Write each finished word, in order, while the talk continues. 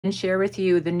And share with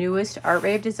you the newest Art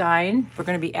Rave design we're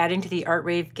going to be adding to the Art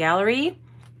Rave gallery.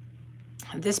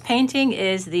 This painting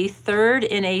is the third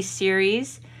in a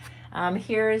series.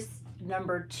 Here's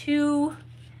number 2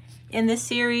 in the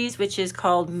series, which is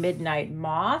called Midnight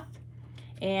Moth.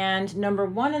 And number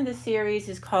 1 in the series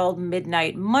is called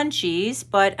Midnight Munchies,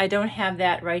 but I don't have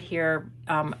that right here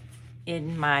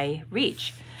in my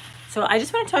reach. So I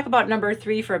just want to talk about number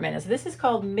 3 for a minute. So this is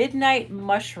called Midnight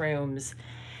Mushrooms.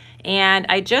 And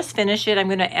I just finished it. I'm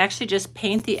going to actually just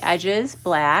paint the edges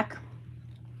black.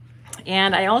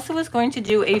 And I also was going to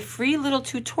do a free little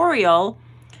tutorial,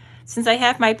 since I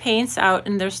have my paints out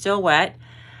and they're still wet,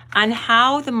 on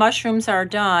how the mushrooms are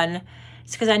done.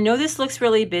 It's because I know this looks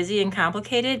really busy and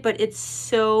complicated, but it's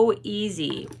so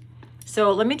easy.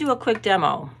 So let me do a quick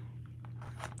demo.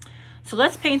 So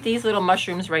let's paint these little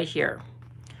mushrooms right here.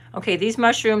 Okay, these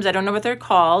mushrooms, I don't know what they're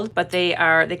called, but they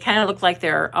kind of look like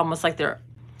they're almost like they're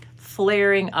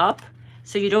flaring up,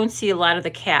 so you don't see a lot of the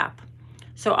cap.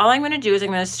 So all I'm going to do is I'm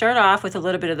going to start off with a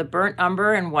little bit of the burnt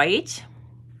umber and white.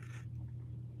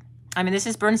 I mean, this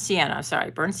is burnt sienna,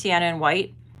 sorry, burnt sienna and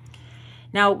white.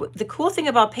 Now, the cool thing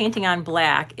about painting on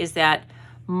black is that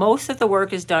most of the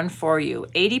work is done for you.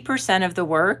 80% of the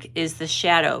work is the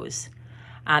shadows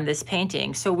on this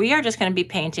painting. So we are just going to be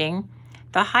painting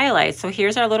the highlights. So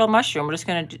here's our little mushroom. We're just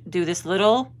going to do this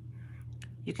little,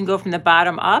 you can go from the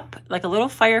bottom up like a little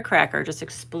firecracker, just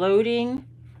exploding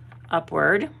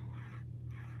upward.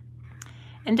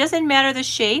 And doesn't matter the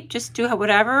shape, just do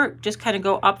whatever, just kind of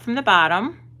go up from the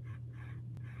bottom.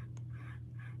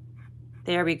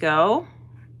 There we go.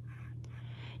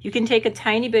 You can take a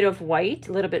tiny bit of white,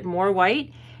 a little bit more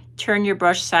white, turn your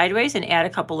brush sideways and add a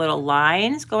couple little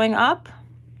lines going up.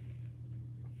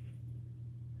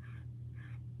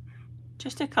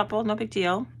 Just a couple, no big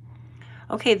deal.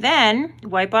 Okay, then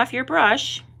wipe off your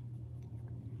brush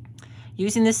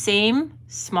using the same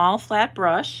small flat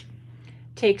brush.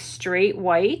 Take straight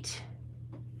white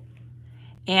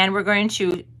and we're going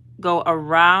to go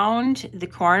around the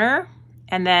corner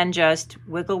and then just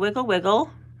wiggle, wiggle, wiggle,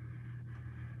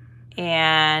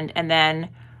 and then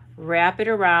wrap it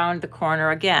around the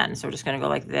corner again. So we're just going to go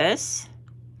like this.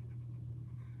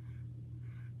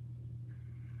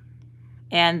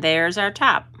 And there's our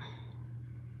top.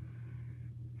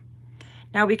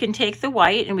 Now we can take the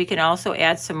white and we can also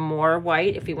add some more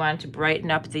white if we wanted to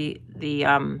brighten up the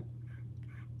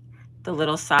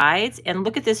little sides. And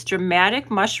look at this dramatic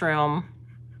mushroom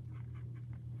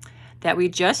that we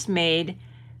just made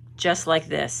just like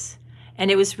this. And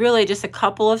it was really just a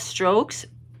couple of strokes,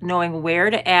 knowing where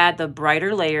to add the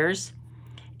brighter layers.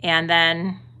 And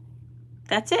then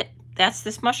that's it. That's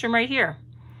this mushroom right here.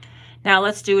 Now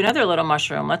let's do another little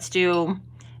mushroom. Let's do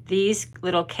these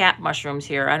little cat mushrooms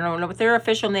here. I don't know what their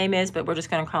official name is, but we're just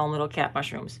going to call them little cat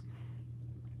mushrooms.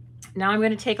 Now I'm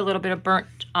going to take a little bit of burnt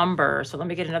umber. So let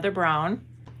me get another brown.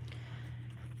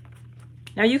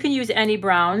 Now you can use any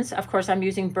browns. Of course, I'm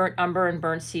using burnt umber and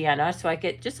burnt sienna, so I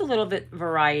get just a little bit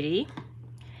variety.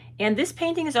 And this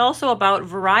painting is also about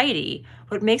variety.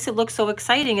 What makes it look so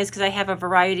exciting is because I have a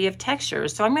variety of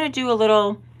textures. So I'm going to do a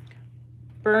little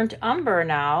burnt umber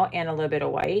now and a little bit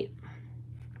of white.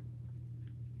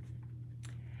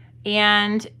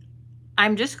 And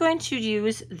I'm just going to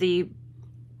use the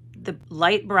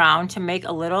light brown to make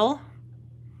a little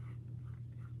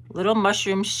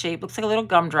mushroom shape. Looks like a little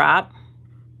gumdrop.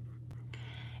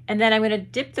 And then I'm going to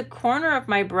dip the corner of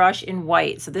my brush in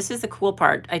white. So this is the cool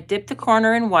part. I dip the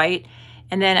corner in white,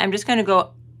 and then I'm just going to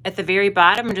go at the very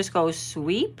bottom and just go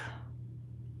sweep.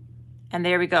 And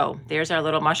there we go. There's our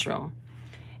little mushroom.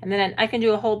 And then I can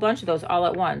do a whole bunch of those all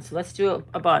at once. So let's do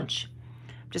a bunch.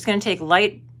 I'm just going to take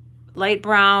light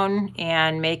brown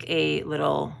and make a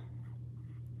little,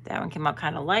 that one came up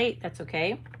kind of light, that's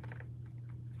okay.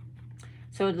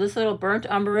 So this little burnt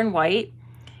umber and white,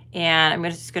 and I'm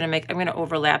going to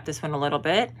overlap this one a little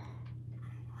bit.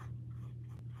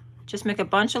 Just make a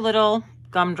bunch of little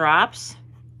gumdrops,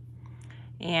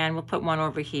 and we'll put one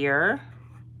over here.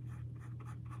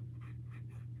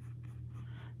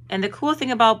 And the cool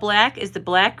thing about black is the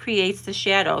black creates the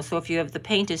shadow. So if you have the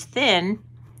paint is thin,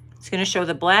 it's going to show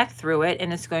the black through it,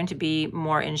 and it's going to be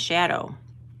more in shadow.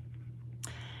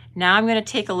 Now I'm going to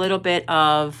take a little bit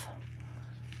of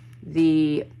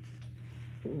the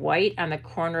white on the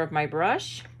corner of my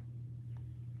brush,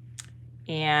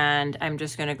 and I'm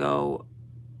just going to go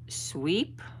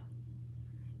sweep,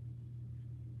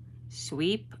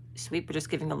 sweep, sweep. We're just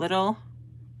giving a little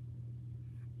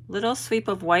sweep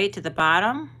of white to the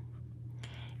bottom.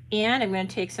 And I'm going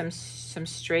to take some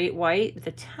straight white with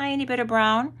a tiny bit of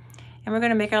brown, and we're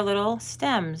going to make our little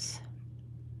stems.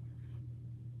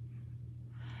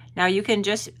 Now you can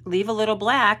just leave a little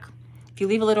black. If you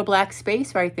leave a little black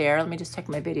space right there, let me just check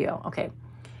my video. Okay,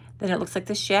 then it looks like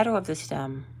the shadow of the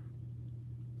stem.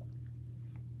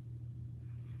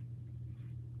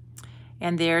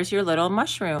 And there's your little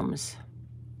mushrooms.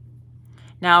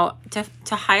 Now,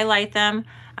 to highlight them,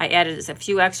 I added a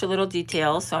few extra little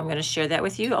details, so I'm going to share that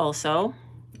with you also.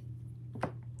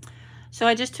 So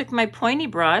I just took my pointy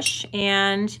brush,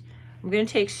 and I'm going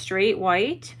to take straight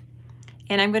white,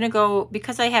 and I'm going to go,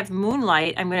 because I have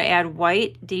moonlight, I'm going to add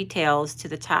white details to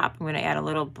the top. I'm going to add a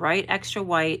little bright extra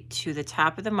white to the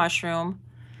top of the mushroom,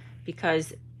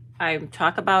 because I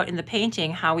talk about in the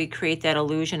painting how we create that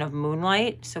illusion of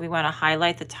moonlight. So we want to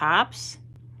highlight the tops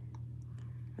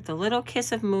with a little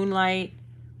kiss of moonlight,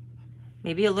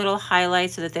 maybe a little highlight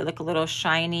so that they look a little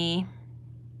shiny.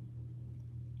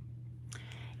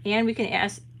 And we can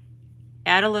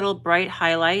add a little bright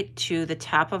highlight to the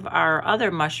top of our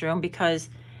other mushroom, because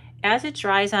as it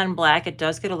dries on black, it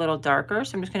does get a little darker.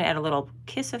 So I'm just going to add a little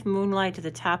kiss of moonlight to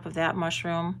the top of that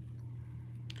mushroom.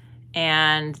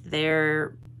 And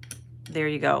there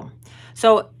you go.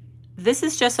 So this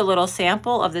is just a little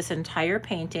sample of this entire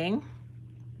painting.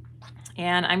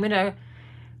 And I'm going to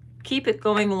keep it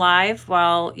going live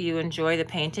while you enjoy the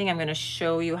painting. I'm going to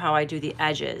show you how I do the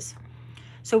edges.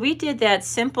 So we did that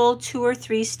simple 2 or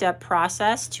 3 step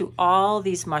process to all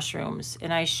these mushrooms,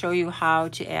 and I show you how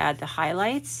to add the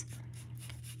highlights.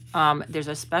 There's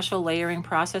a special layering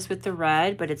process with the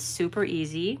red, but it's super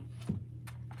easy.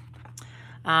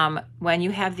 When you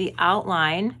have the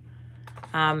outline,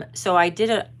 so I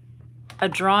did a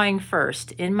drawing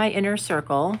first. In my inner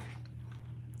circle,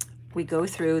 we go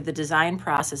through the design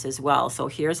process as well. So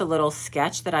here's a little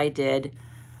sketch that I did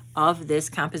of this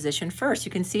composition first.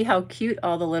 You can see how cute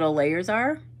all the little layers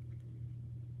are.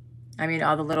 I mean,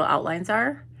 all the little outlines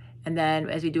are. And then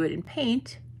as we do it in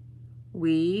paint,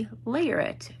 we layer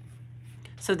it.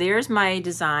 So there's my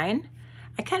design.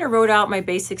 I kind of wrote out my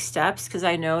basic steps because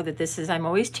I know that I'm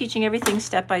always teaching everything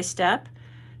step by step.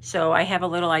 So I have a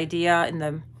little idea in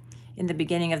the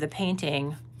beginning of the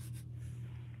painting,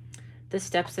 the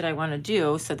steps that I want to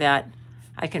do so that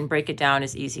I can break it down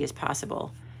as easy as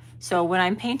possible. So when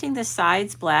I'm painting the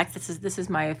sides black, this is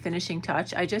my finishing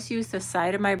touch. I just use the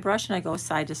side of my brush and I go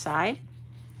side to side,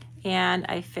 and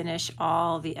I finish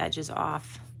all the edges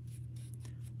off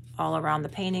all around the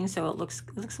painting, so it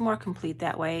looks more complete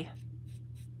that way.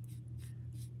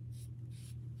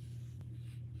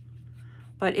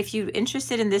 But if you're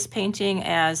interested in this painting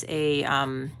as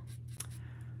a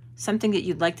something that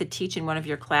you'd like to teach in one of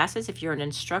your classes, if you're an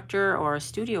instructor or a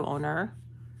studio owner,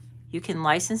 you can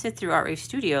license it through Art Rave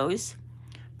Studios.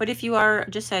 But if you are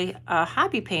just a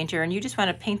hobby painter and you just want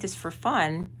to paint this for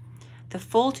fun, the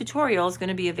full tutorial is going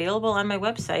to be available on my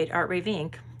website, Rave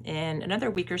Inc, in another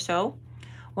week or so.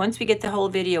 Once we get the whole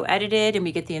video edited and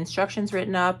we get the instructions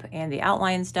written up and the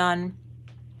outlines done,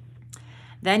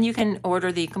 then you can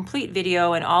order the complete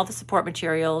video and all the support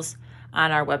materials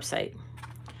on our website.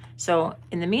 So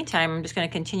in the meantime, I'm just going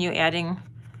to continue adding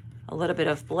a little bit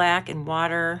of black and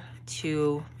water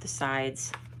to the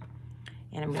sides.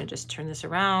 And I'm going to just turn this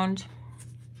around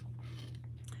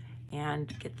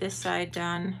and get this side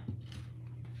done.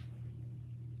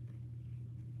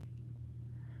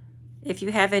 If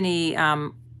you have any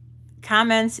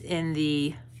comments on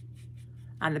the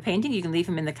painting, you can leave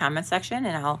them in the comment section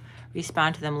and I'll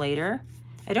respond to them later.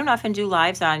 I don't often do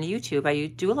lives on YouTube. I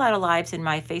do a lot of lives in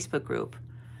my Facebook group.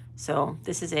 So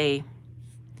this is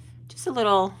just a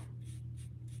little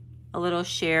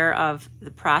share of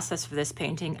the process for this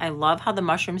painting. I love how the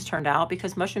mushrooms turned out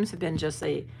because mushrooms have been just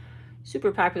a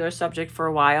super popular subject for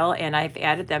a while, and I've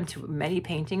added them to many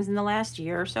paintings in the last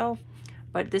year or so.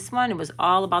 But this one, it was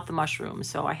all about the mushrooms,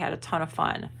 so I had a ton of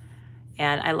fun.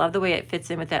 And I love the way it fits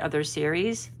in with that other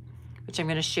series, which I'm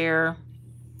going to share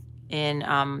in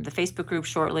the Facebook group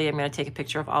shortly. I'm going to take a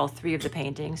picture of all 3 of the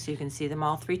paintings so you can see them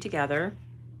all 3 together.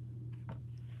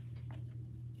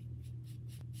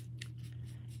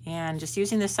 And just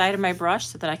using the side of my brush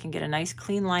so that I can get a nice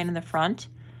clean line in the front.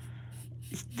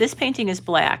 This painting is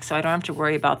black, so I don't have to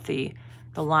worry about the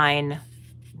line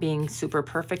being super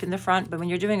perfect in the front. But when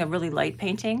you're doing a really light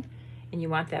painting and you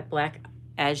want that black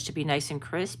edge to be nice and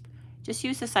crisp, just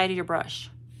use the side of your brush.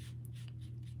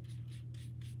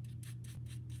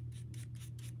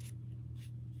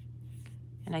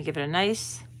 And I give it a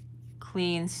nice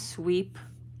clean sweep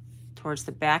towards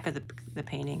the back of the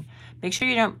painting. Make sure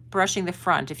you're not brushing the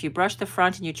front. If you brush the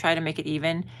front and you try to make it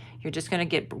even, you're just going to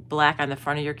get black on the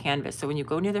front of your canvas. So when you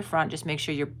go near the front, just make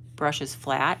sure your brush is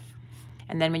flat.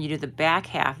 And then when you do the back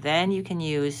half, then you can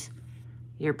use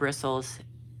your bristles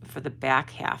for the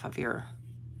back half of your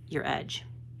edge.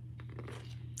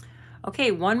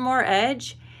 Okay, one more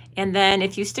edge. And then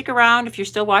if you stick around, if you're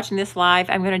still watching this live,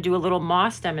 I'm going to do a little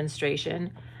moss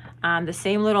demonstration on the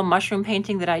same little mushroom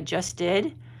painting that I just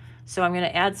did. So I'm going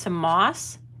to add some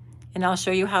moss, and I'll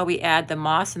show you how we add the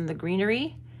moss and the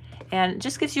greenery. And it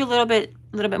just gives you a little bit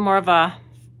more of a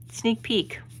sneak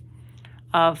peek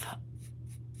of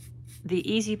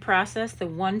the easy process, the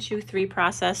 1, 2, 3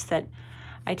 process that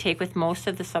I take with most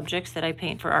of the subjects that I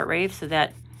paint for Art Rave, so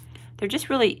that they're just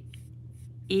really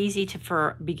easy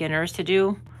for beginners to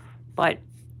do. But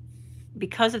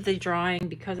because of the drawing,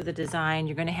 because of the design,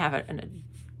 you're going to have a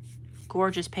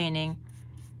gorgeous painting.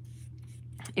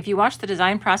 If you watch the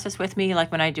design process with me,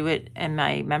 like when I do it in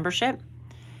my membership,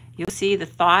 you'll see the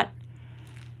thought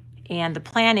and the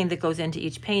planning that goes into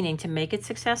each painting to make it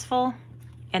successful.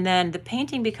 And then the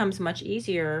painting becomes much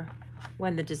easier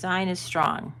when the design is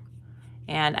strong.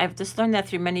 And I've just learned that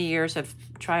through many years of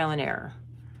trial and error.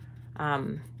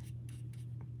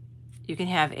 You can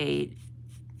have a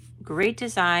great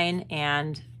design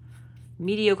and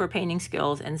mediocre painting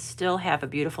skills and still have a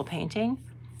beautiful painting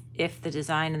if the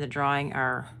design and the drawing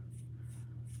are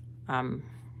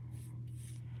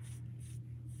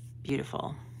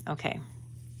beautiful. Okay.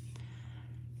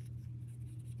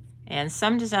 And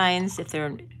some designs,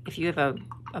 if you have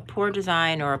a poor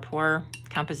design or a poor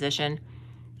composition,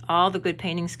 all the good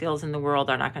painting skills in the world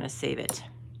are not going to save it.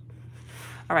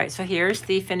 All right, so here's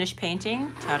the finished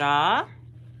painting. Ta-da!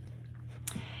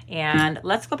 And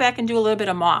let's go back and do a little bit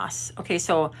of moss. Okay,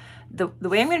 so the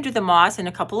way I'm going to do the moss in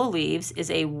a couple of leaves is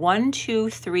a 1, 2,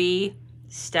 3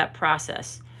 step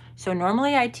process. So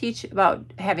normally I teach about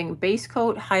having base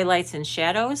coat, highlights, and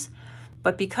shadows,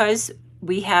 but because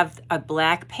we have a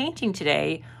black painting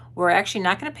today, we're actually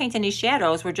not going to paint any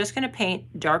shadows. We're just going to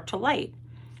paint dark to light.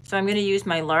 So I'm going to use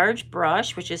my large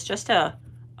brush, which is just a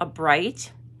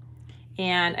bright,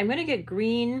 and I'm going to get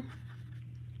green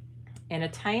and a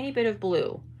tiny bit of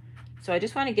blue. So I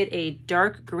just want to get a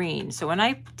dark green. So when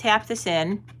I tap this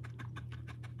in,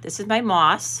 this is my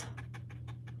moss.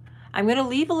 I'm going to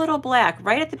leave a little black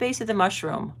right at the base of the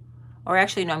mushroom. Or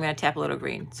actually, no, I'm going to tap a little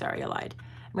green. Sorry, I lied.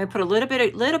 I'm going to put a little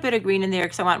bit of green in there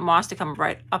because I want moss to come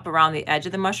right up around the edge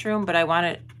of the mushroom, but I'm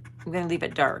going to leave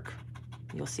it dark.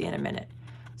 You'll see in a minute.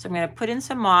 So I'm going to put in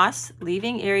some moss,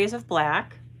 leaving areas of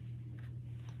black.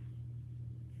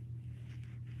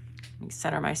 Let me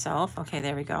center myself. Okay,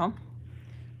 there we go.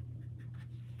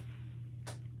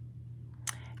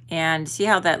 And see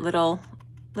how that little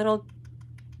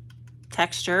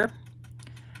texture.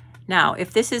 Now,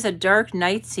 if this is a dark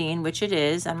night scene, which it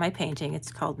is on my painting,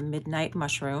 it's called Midnight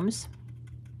Mushrooms.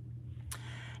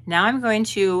 Now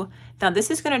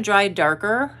this is going to dry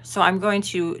darker, so I'm going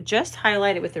to just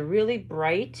highlight it with a really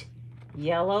bright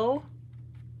yellow,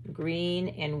 green,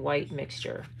 and white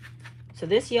mixture. So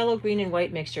this yellow, green, and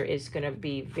white mixture is going to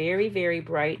be very, very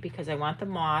bright because I want the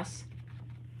moss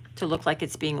to look like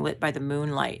it's being lit by the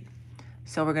moonlight.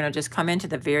 So we're going to just come into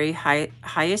the very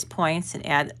highest points and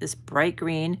add this bright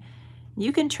green.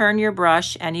 You can turn your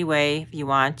brush any way if you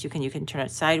want. You can turn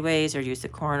it sideways or use the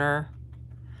corner.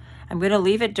 I'm going to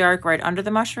leave it dark right under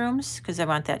the mushrooms because I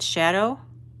want that shadow.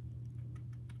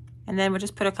 And then we'll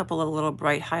just put a couple of little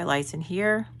bright highlights in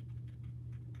here.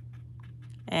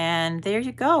 And there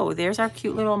you go. There's our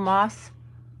cute little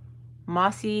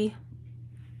mossy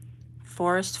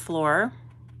forest floor.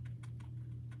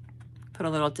 Put a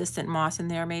little distant moss in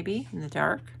there maybe in the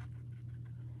dark.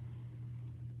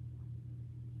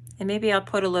 And maybe I'll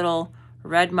put a little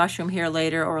red mushroom here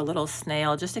later or a little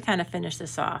snail just to kind of finish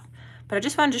this off. But I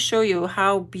just wanted to show you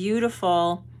how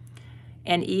beautiful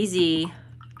and easy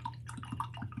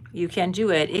you can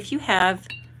do it if you have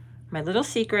my little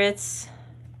secrets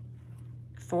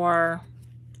for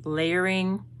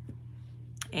layering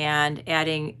and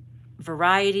adding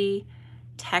variety,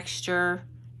 texture,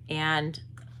 and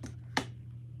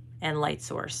light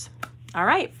source. All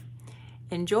right,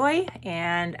 enjoy,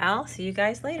 and I'll see you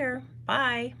guys later.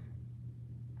 Bye.